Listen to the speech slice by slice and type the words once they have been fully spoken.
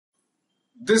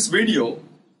This video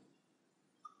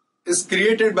is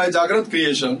created by Jagrat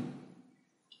Creation.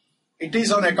 It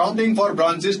is on accounting for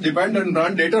branches dependent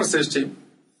on debtor system.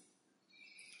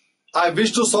 I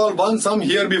wish to solve one sum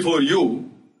here before you.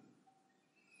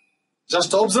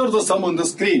 Just observe the sum on the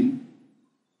screen,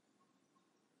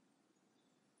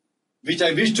 which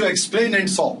I wish to explain and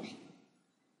solve.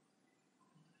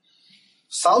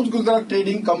 South Gujarat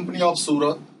Trading Company of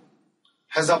Surat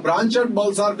has a branch at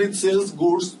Balsar which sells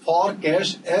goods for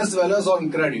cash as well as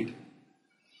on credit.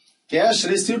 Cash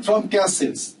received from cash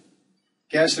sales,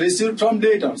 cash received from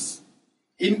debtors,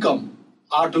 income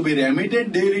are to be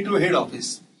remitted daily to head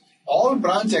office. All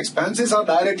branch expenses are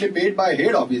directly paid by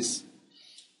head office.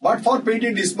 But for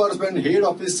petty disbursement, head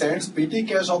office sends petty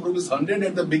cash of ₹100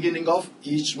 at the beginning of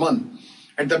each month.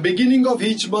 At the beginning of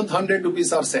each month,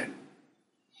 ₹100 are sent.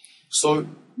 So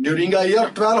during a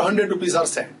year, ₹1,200 are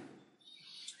sent.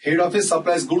 Head office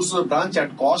supplies goods to the branch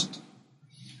at cost,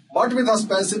 but with a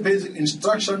specific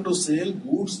instruction to sell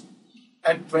goods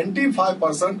at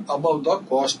 25% above the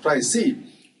cost price. See,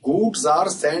 goods are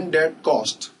sent at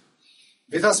cost,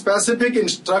 with a specific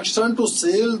instruction to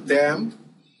sell them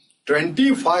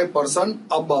 25%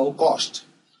 above cost.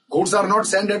 Goods are not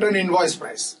sent at an invoice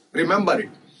price. Remember it.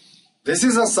 This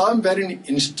is a sum wherein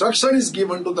instruction is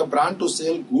given to the branch to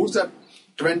sell goods at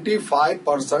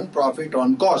 25% profit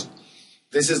on cost.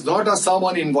 This is not a sum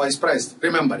on invoice price.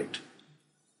 Remember it.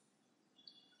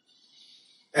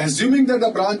 Assuming that the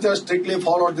branch has strictly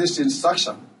followed this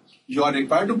instruction, you are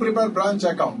required to prepare branch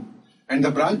account and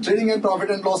the branch trading and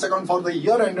profit and loss account for the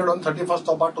year ended on 31st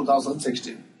of March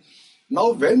 2016.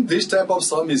 Now, when this type of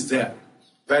sum is there,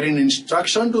 wherein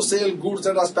instruction to sell goods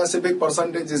at a specific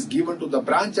percentage is given to the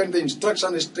branch and the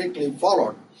instruction is strictly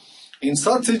followed, in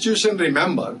such situation,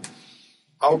 remember,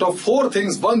 out of 4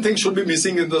 things, 1 thing should be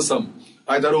missing in the sum.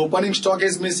 Either opening stock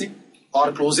is missing,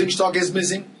 or closing stock is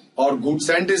missing, or goods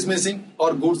sent is missing,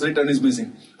 or goods return is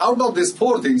missing. Out of these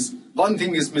 4 things, 1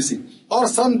 thing is missing. Or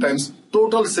sometimes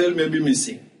total sale may be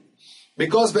missing.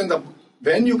 Because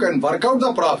when you can work out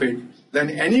the profit,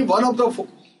 then any one of the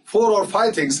 4 or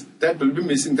 5 things that will be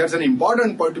missing. That's an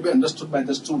important point to be understood by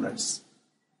the students.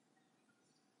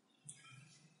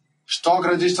 Stock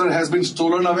register has been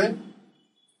stolen away,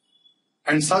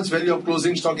 and such value of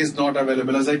closing stock is not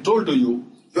available. As I told to you,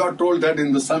 you are told that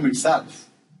in the sum itself.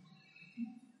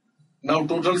 Now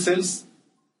total sales,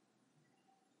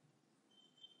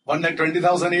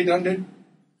 1,20,800.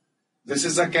 This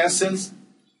is the cash sales.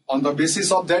 On the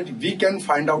basis of that, we can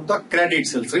find out the credit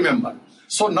sales. Remember.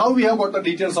 So now we have got the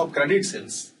details of credit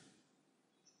sales.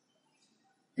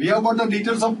 We have got the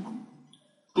details of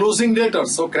closing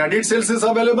debtors. So credit sales is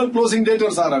available, closing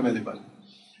debtors are available.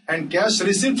 And cash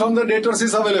received from the debtors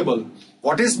is available.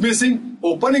 What is missing?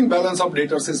 Opening balance of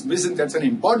debtors is missing. That's an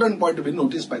important point to be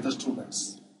noticed by the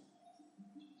students.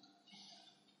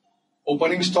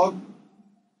 Opening stock,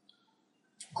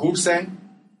 goods sent,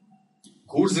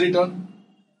 goods return,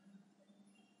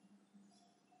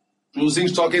 closing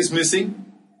stock is missing.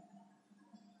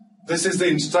 This is the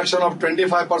instruction of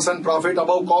 25% profit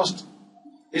above cost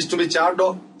is to be charged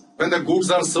off when the goods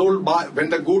are sold by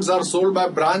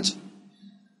branch.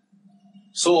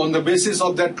 So on the basis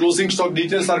of that, closing stock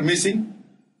details are missing.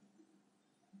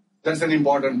 That's an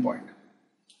important point.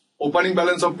 Opening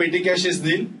balance of petty cash is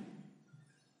nil.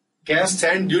 Cash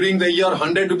sent during the year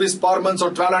 ₹100 per month, so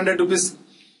 1,200 rupees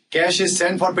cash is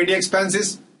sent for petty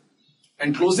expenses.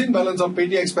 And closing balance of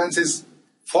petty expenses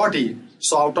 40.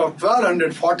 So out of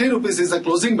 1,200, 40 rupees is the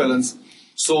closing balance.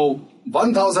 So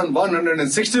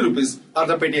 1,160 rupees are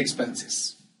the petty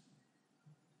expenses.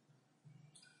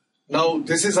 Now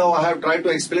this is how I have tried to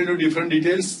explain you different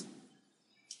details.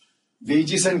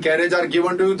 Wages and carriage are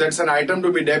given to you. That's an item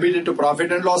to be debited to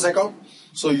profit and loss account.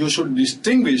 So you should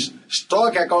distinguish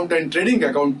stock account and trading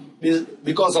account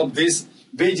because of this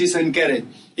wages and carriage.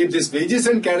 If this wages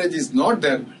and carriage is not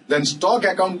there, then stock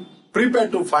account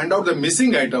prepared to find out the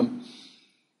missing item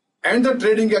and the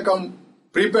trading account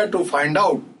prepared to find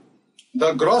out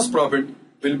the gross profit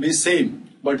will be same.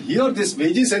 But here this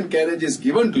wages and carriage is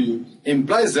given to you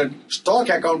implies that stock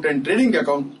account and trading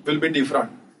account will be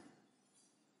different.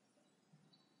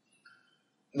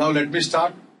 Now let me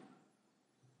start.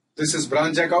 This is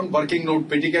branch account, working note,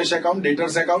 petty cash account,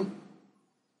 debtors account.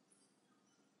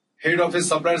 Head office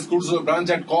supplies goods to the branch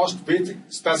at cost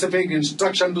with specific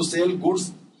instruction to sell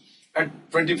goods at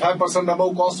 25%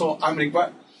 above cost. So I'm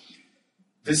required.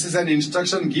 This is an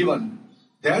instruction given.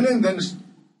 Then and then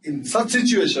in such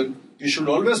situation, you should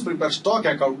always prepare stock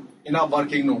account in a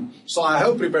working note. So I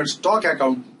have prepared stock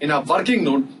account in a working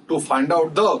note to find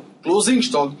out the closing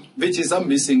stock which is a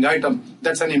missing item.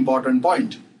 That's an important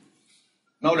point.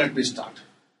 Now let me start.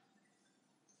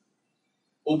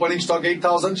 Opening stock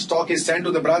 8,000. Stock is sent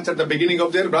to the branch at the beginning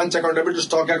of their branch account debit to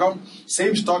stock account.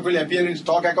 Same stock will appear in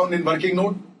stock account in working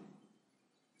note.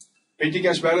 Petty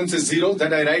cash balance is 0.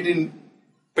 That I write in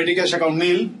petty cash account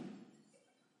nil.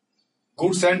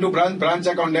 Goods sent to branch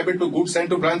account debit to goods sent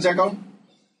to branch account.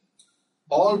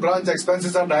 All branch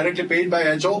expenses are directly paid by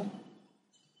HO.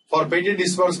 For petty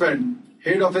disbursement,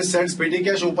 head office sends petty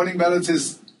cash. Opening balance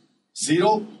is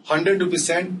 0. 100 rupees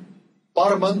sent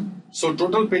per month. So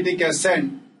total petty cash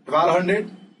sent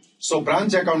 1200. So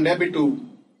branch account debit to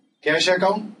cash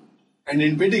account, and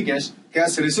in petty cash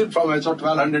received from HO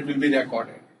 1200 will be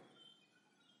recorded.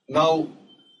 Now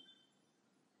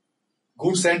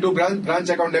goods sent to branch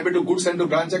account debit to goods sent to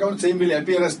branch account, same will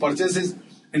appear as purchases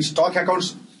in stock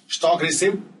accounts. Stock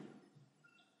received,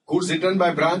 goods returned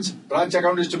by branch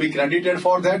account is to be credited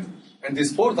for that, and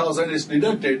this 4,000 is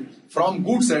deducted from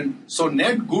goods sent. So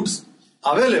net goods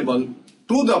available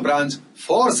to the branch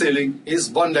for selling is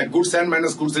 1 lakh. Goods sent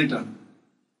minus goods returned.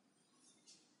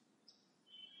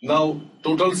 Now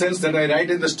total sales that I write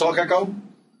in the stock account.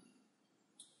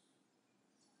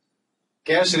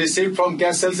 Cash received from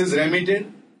cash sales is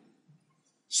remitted.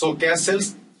 So cash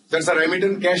sales, that's a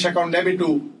remittance. Cash account debit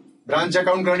to branch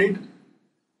account credit.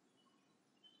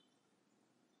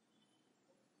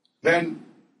 Then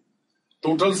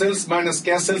total sales minus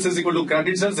cash sales is equal to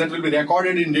credit sales. That will be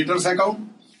recorded in debtors account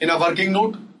in a working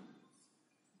note.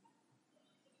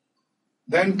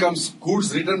 Then comes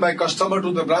goods returned by customer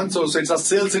to the branch. So it's a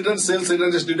sales return. Sales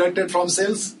return is deducted from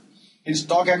sales in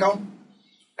stock account.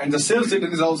 And the sales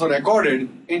return is also recorded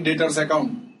in debtors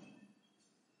account.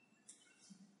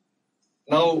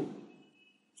 Now,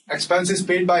 expenses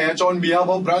paid by HO on behalf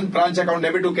of branch account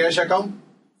debit to cash account.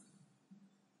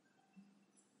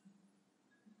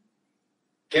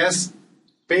 Cash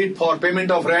paid for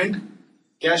payment of rent.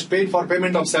 Cash paid for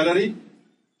payment of salary.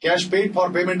 Cash paid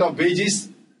for payment of wages.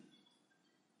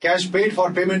 Cash paid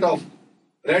for payment of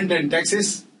rent and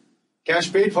taxes.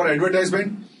 Cash paid for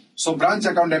advertisement. So branch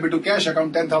account debit to cash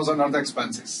account 10,000 are the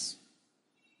expenses.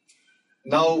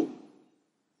 Now,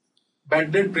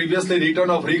 bad debt previously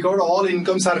return of record. All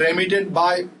incomes are remitted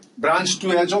by branch to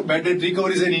HO. Bad debt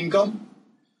recovery is an income.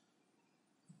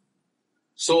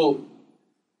 So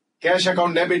cash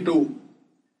account debit to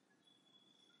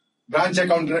branch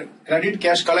account credit.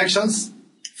 Cash collections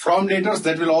from debtors,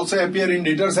 that will also appear in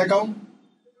debtors account.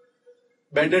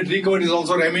 Bad debt recovery is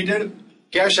also remitted.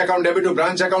 Cash account debit to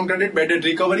branch account credit. Bad debt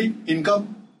recovery,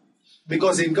 income.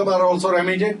 Because income are also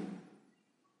remitted.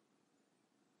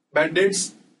 Bad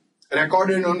debts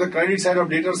recorded on the credit side of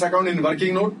debtors account in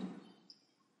working note.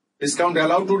 Discount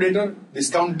allowed to debtor.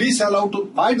 Discount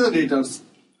disallowed by the debtors.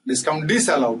 Discount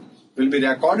disallowed will be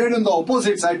recorded on the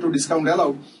opposite side to discount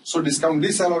allowed. So discount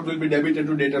disallowed will be debited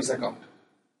to debtors account.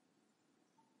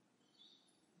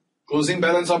 Closing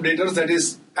balance of debtors, that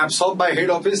is absorbed by head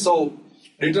office. So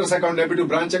debtors account debit to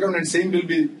branch account, and same will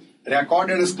be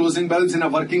recorded as closing balance in a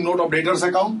working note of debtors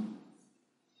account.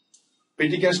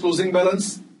 Petty cash closing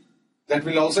balance, that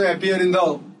will also appear in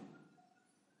the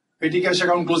petty cash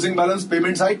account closing balance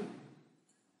payment side.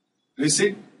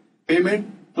 Receipt,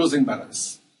 payment, closing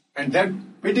balance. And that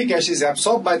petty cash is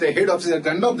absorbed by the head office at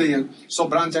the end of the year. So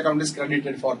branch account is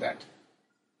credited for that.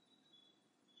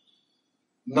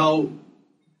 Now,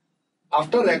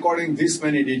 after recording this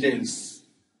many details,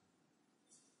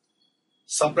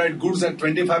 separate goods at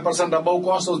 25% above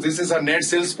cost. So this is a net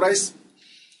sales price.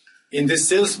 In this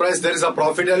sales price, there is a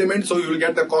profit element. So you will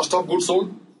get the cost of goods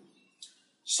sold.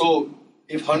 So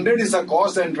if 100 is the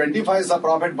cost and 25 is the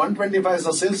profit, 125 is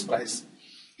the sales price.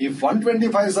 If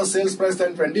 125 is the sales price,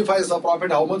 then 25 is the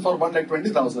profit. How much for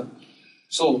 1,20,000?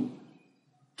 So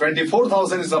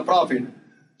 24,000 is the profit.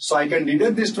 So I can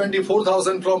deduct this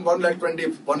 24,000 from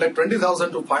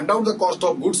 1,20,000 to find out the cost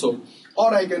of goods sold.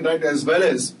 Or I can write as well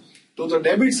as to the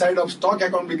debit side of stock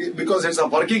account because it's a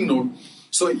working note.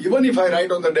 So even if I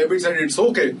write on the debit side, it's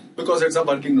okay because it's a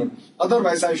working note.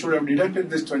 Otherwise, I should have deducted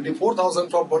this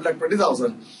 24,000 from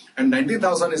 1,20,000, and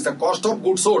 90,000 is the cost of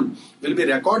goods sold will be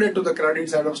recorded to the credit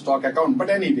side of stock account.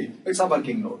 But anyway, it's a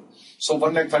working note. So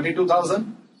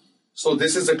 1,32,000. So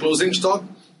this is the closing stock.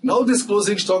 Now this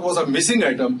closing stock was a missing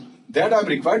item that I'm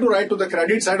required to write to the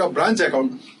credit side of branch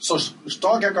account. So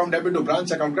stock account debit to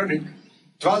branch account credit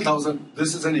 12,000.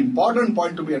 This is an important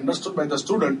point to be understood by the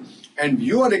student, and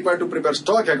you are required to prepare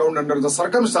stock account under the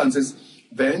circumstances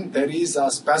when there is a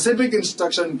specific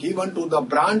instruction given to the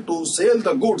branch to sell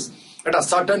the goods at a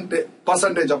certain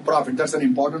percentage of profit. That's an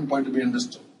important point to be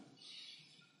understood.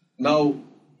 Now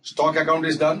stock account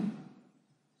is done.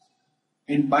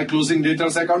 By closing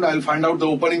debtors account, I will find out the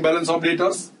opening balance of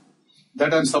debtors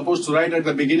that I am supposed to write at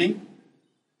the beginning.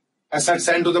 Assets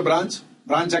sent to the branch.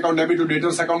 Branch account debit to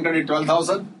debtors account credit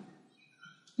 12,000.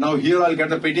 Now here I'll get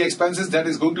the petty expenses that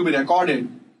is going to be recorded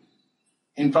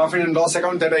in profit and loss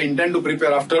account that I intend to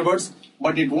prepare afterwards,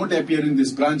 but it won't appear in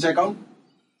this branch account.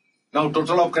 Now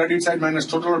total of credit side minus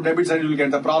total of debit side, you will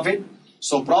get the profit.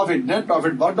 So profit, net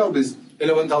profit worked out is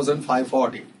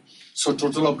 11,540. So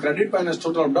total of credit minus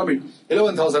total of debit,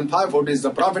 11,540 is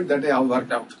the profit that I have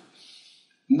worked out.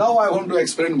 Now I want to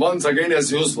explain once again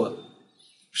as usual.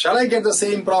 Shall I get the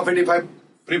same profit if I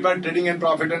prepare trading and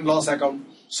profit and loss account?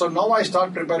 So now I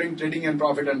start preparing trading and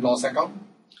profit and loss account.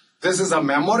 This is a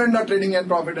memoranda trading and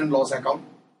profit and loss account.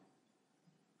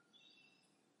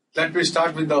 Let me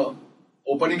start with the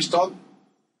opening stock,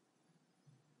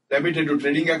 debited to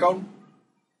trading account,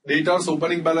 debtors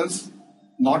opening balance,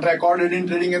 not recorded in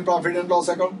trading and profit and loss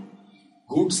account,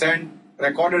 goods and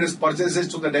recorded as purchases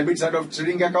to the debit side of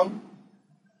trading account,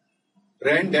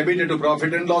 rent debited to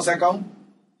profit and loss account,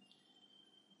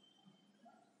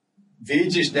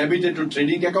 wage is debited to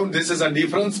trading account. This is a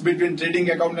difference between trading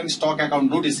account and stock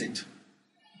account. Notice it.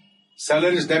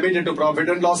 Salary is debited to profit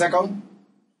and loss account.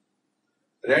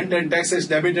 Rent and tax is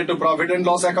debited to profit and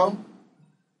loss account.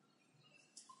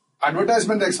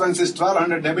 Advertisement expense is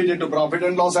 1,200 debited to profit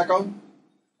and loss account.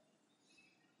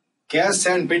 Cash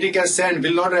send, petty cash send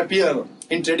will not appear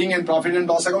in trading and profit and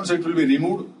loss account, so it will be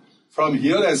removed from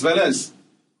here as well as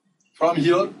from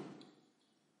here.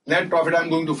 Net profit I am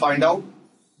going to find out.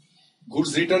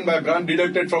 Goods returned by branch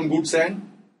deducted from goods and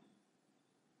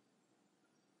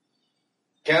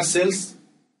cash sales.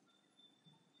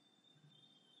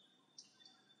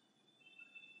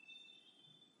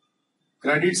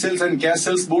 Credit sales and cash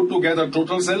sales both together,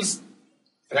 total sales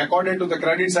recorded to the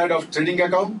credit side of trading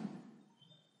account.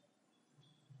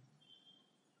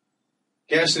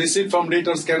 Cash received from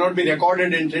debtors cannot be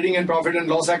recorded in trading and profit and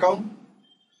loss account.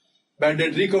 Bad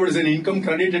debt recovered is an income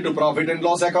credited to profit and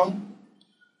loss account.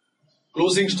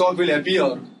 Closing stock will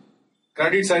appear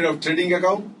credit side of trading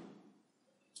account.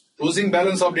 Closing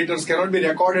balance of debtors cannot be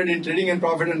recorded in trading and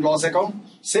profit and loss account.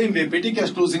 Same way, petty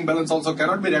cash closing balance also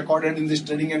cannot be recorded in this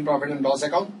trading and profit and loss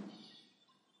account.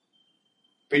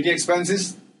 Petty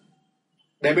expenses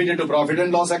debited to profit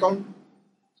and loss account.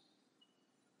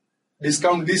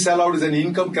 Discount disallowed is an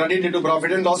income credited to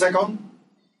profit and loss account.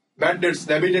 Bad debts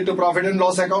debited to profit and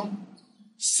loss account.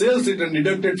 Sales return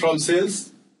deducted from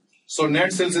sales. So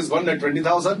net sales is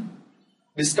 1,20,000.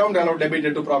 Discount allowed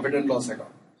debited to profit and loss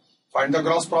account. Find the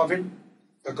gross profit.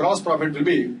 The gross profit will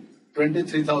be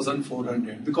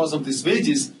 23,400. Because of this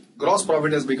wages, gross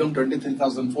profit has become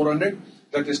 23,400.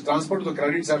 That is transferred to the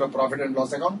credit side of profit and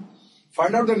loss account.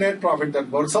 Find out the net profit that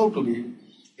works out to be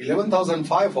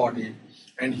 11,540.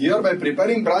 And here by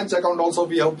preparing branch account also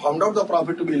we have found out the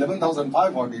profit to be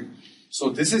 11,540.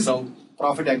 So this is how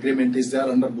profit agreement is there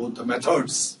under both the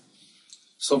methods.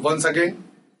 So once again,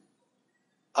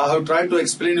 I have tried to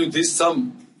explain you this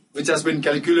sum which has been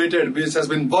calculated, which has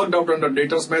been worked out under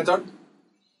Debtors Method.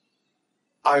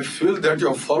 I feel that you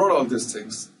have followed all these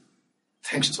things.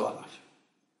 Thanks to all of you.